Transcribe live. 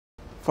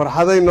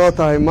farxaday noo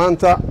tahay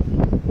maanta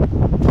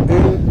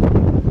in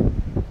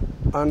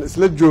aan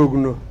isla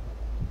joogno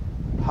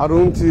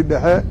xaruntii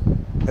dhexe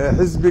ee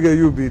xisbiga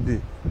UPD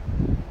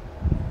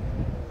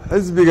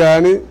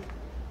xisbigaani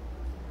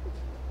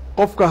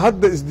qofka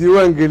hadda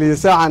isdiiwaan geliyay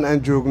saacan aan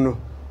joogno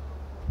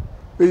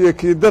iyo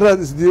kii daraad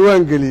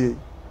isdiiwaan geliyay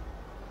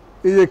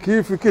iyo kii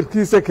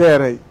fikirkiisa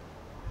keenay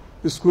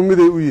isku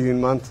miday u yihiin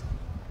maanta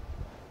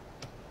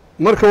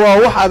marka waa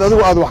wax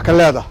adigu aad wax ka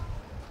leedahay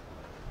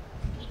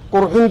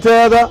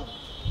qurxinteeda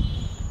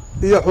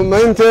iyo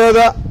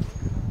xumaynteeda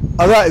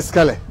adaa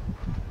iska leh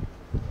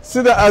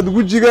sida aad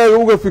gujigaaga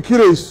uga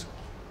fikirayso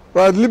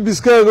oo aad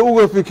libiskaaga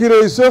uga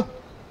fikirayso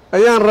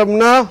ayaan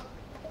rabnaa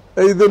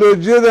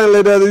ideolojiyadan la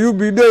yidhaahdo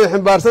UPD ay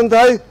ximbaarsan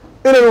tahay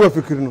inaan uga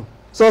fikirno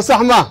soo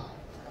sax ma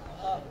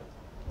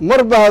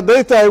marba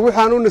hadday tahay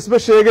waxaan u nisbe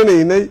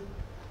sheeganaynay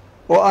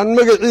oo aan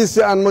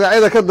magaciisa aan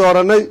magacyada ka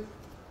dooranay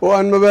oo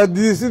aan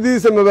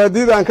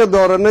mabaadi'da aan ka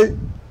dooranay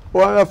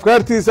oo aan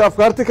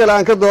afkaarti kale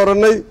aan ka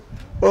dooranay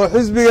oo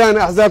xisbigan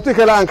axsaabti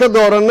kale aan ka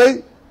dooranay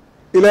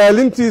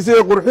ilaalintiisa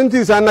iyo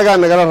qurxintiisa annagaa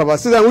nagala rabaa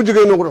sidaan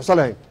wejigaynu quruxsan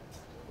lahayn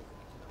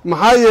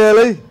maxaa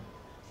yeelay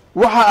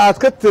waxa aad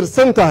ka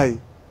tirsan tahay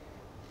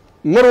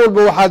mar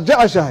walba waxaad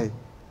jeceshahay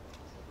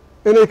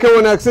inay ka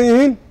wanaagsan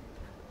yihiin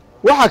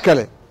waxa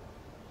kale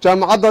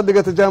jaamacaddaad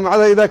dhigata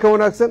jaamacadaydaa ka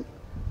wanaagsan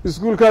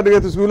iskuulkaad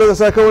dhigata iskuullada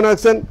saa ka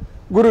wanaagsan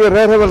guriga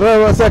reer hebel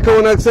saa ka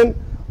wanaagsan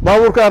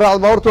baabuurkaa raacda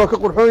baabuurta waa ka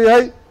qurxoon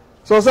yahay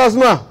soo saas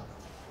maa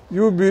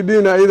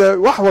UPD-na ayadaa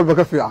wax walba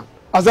ka fiican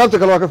axsaabta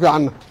kale waa ka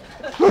fiicanna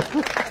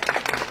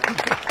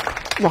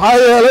maxaa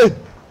yeelay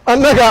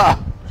annagaa ah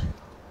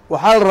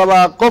waxaa la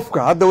rabaa qofka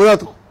hadda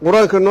wadaad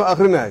qur-aanka noo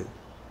akrinaayo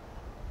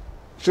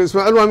sheekh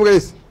ismaaciil waa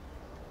magaciisa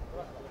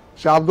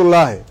sheekh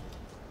cabdullaahi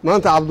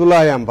maanta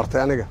cabdullaahi aan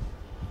bartay aniga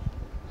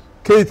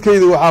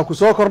kaydkayda waxaa ku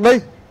soo kordhay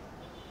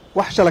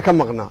wax shala ka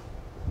maqnaa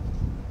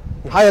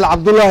maxaa yeele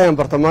cabdullaahi aan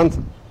barta maanta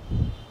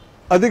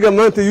adiga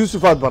maanta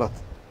yuusuf aad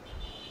baratay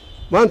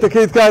maanta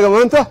kaydkaaga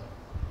maanta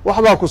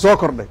waxbaa ku soo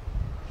kordhay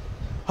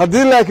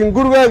haddii laakiin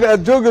gurigaaga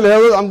aad joogi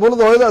laheedood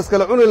cambuulada hooyada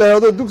iskala cuni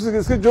laheedood dugsiga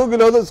iska joogi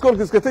laheedood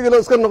iskoolka iska tegi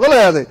laheed iska noqon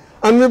laheeday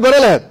aan mi bare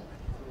laheed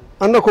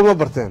anna kuma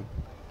barteen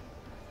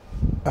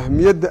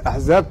ahmiyadda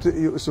axsaabta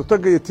iyo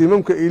isutagga iyo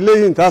tiimamka ay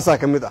leeyihiin taasaa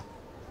ka mid ah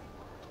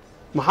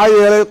maxaa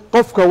yeelay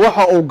qofka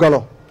waxa uu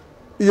galo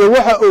iyo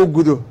waxa uu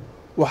gudo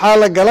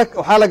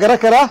waxaa la gara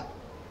karaa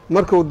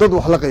markuu dad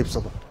wax la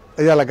qaybsado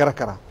ayaa la gara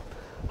karaa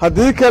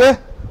haddii kale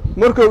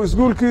markuu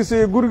iskuulkiisa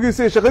iyo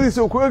gurigiisa iyo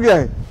shaqadiisa uu ku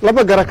egyahay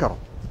lama gara karo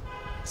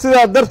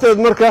sidaa darteed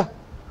marka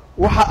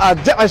waxa aad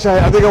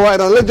jeceshahay adiga waa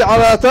inaad la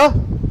jeclaataa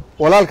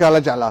walaalkaa la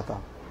jeclaataa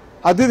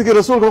xadiidkii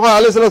rasuulka maxamed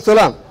alayh isalatu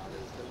wasalaam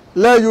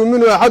laa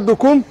yuuminu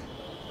axadukum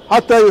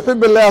xataa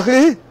yuxiba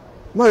liakhiihi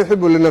maa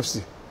yuxibu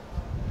linafsih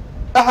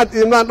axad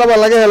iimaan dhaba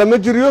laga hela ma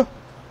jiryo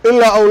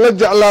ilaa uu la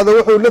jeclaado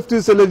wuxuu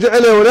naftiisa la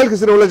jecelyahay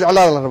walaalkiisina uu la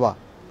jeclaada la rabaa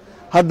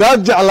haddaad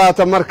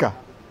jeclaata marka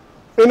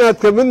inaad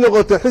ka mid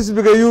noqoto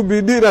xisbiga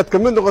UPD inaad ka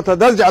mid noqoto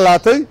haddaad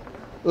jeclaatay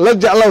la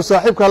jeclow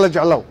saaxiibkaa la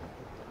jeclow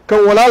kan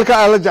walaalka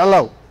ah la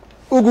jeclow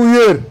ugu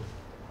yeer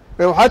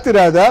ee waxaad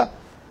tidhaahdaa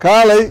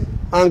kaalay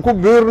aan ku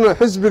biirno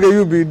xisbiga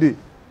UPD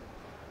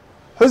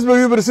xisbiga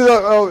UPD sida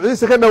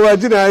ciise ka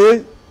dhawaajinayey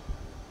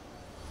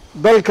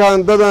dalkan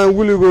dadaan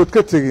weligood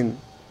ka tegin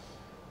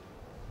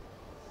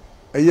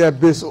ayaa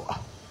bees u ah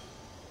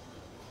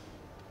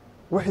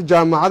wixii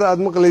jaamacada aad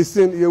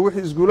maqlayseen iyo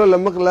wixii iskuulo la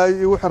maqlaayey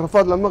iyo wixii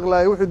rafaad la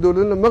maqlaayey wixii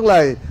dowladin la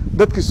maqlaayey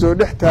dadkii soo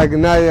dhex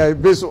taagnaayay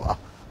bees u ah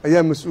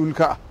ayaa mas-uul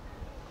ka ah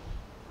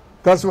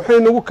taas waxay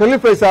nagu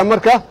kalifaysaa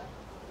marka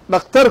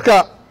dhakhtarka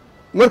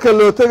marka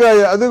loo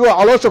tegaayo adigoo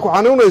caloosha ku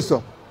xanuunayso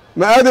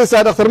ma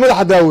aadaysaa dhakhtar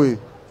madaxa daaweeye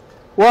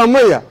waa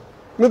maya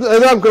mid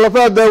cidaamka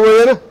lafaha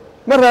daaweeyana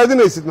ma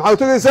raadinaysid maxaad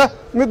u tegaysaa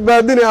mid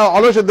baadini ah oo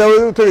caloosha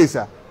daaweeda u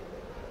tegaysaa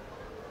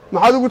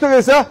maxaad ugu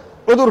tegaysaa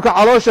cudurka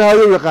caloosha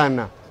hayou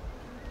yaqaanaa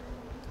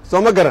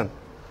soo ma garan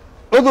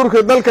cudurka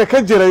dalka ka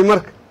jiray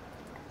marka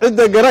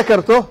cidda gara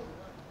karto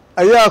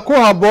ayaa ku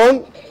habboon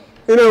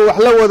inaan wax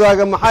la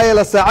wadaaga maxaa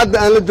yeele saacadda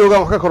aan la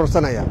joogaan wax ka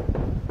kororsanaya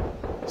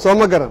soo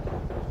ma garan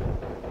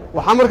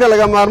waxaa marka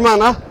laga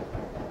maarmaan ah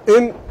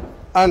in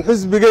aan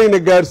xisbigayna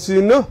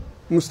gaadhsiino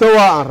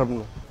mustawaa aan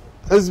rabno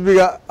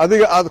xisbiga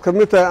adiga aad ka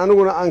mid tahay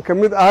aniguna aan ka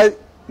mid ahay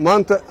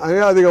maanta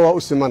aniga adiga waa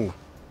u simanna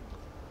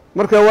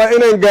marka waa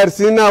inaan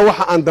gaadhsiinaa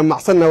waxa aan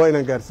damacsanna waa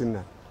inaan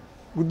gaadhsiinaa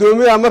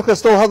guddoomiyaha mar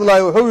kastoo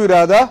hadlaayo wuxuu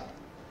yidhaahdaa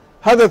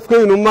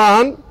hadafkaynu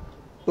maahan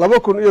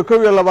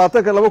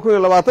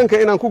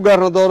 2022 inaan ku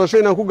gaarno doorasho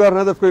inaan ku gaarno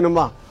hadafkaynu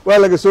maaha waa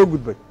laga soo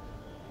gudbay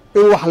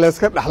in wax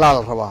layska dhexlaa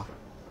la rabaa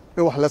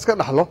in wax layska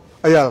dhexlo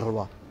ayaa la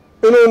rabaa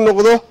inuu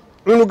noqdo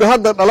cunuga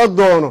hadda dhala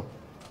doono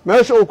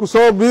meesha uu ku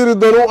soo biiri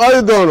doono u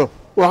aadi doono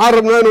waxaan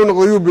rabnaa inuu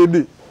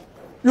noqdo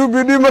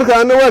UPD marka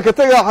anna waa ka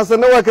tegaa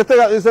xasanna waa ka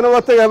tegaa ciisena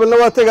waa tegaa hebelna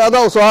waa tegaa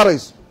adaa u soo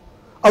harayso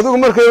adigu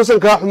markayuusan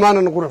kaa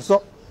xumaanan quruxso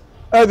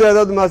aad iyo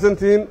aad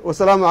mahadsantihiin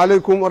wasalaamu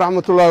calaykum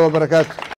waraxmatullaahi wabarakaatu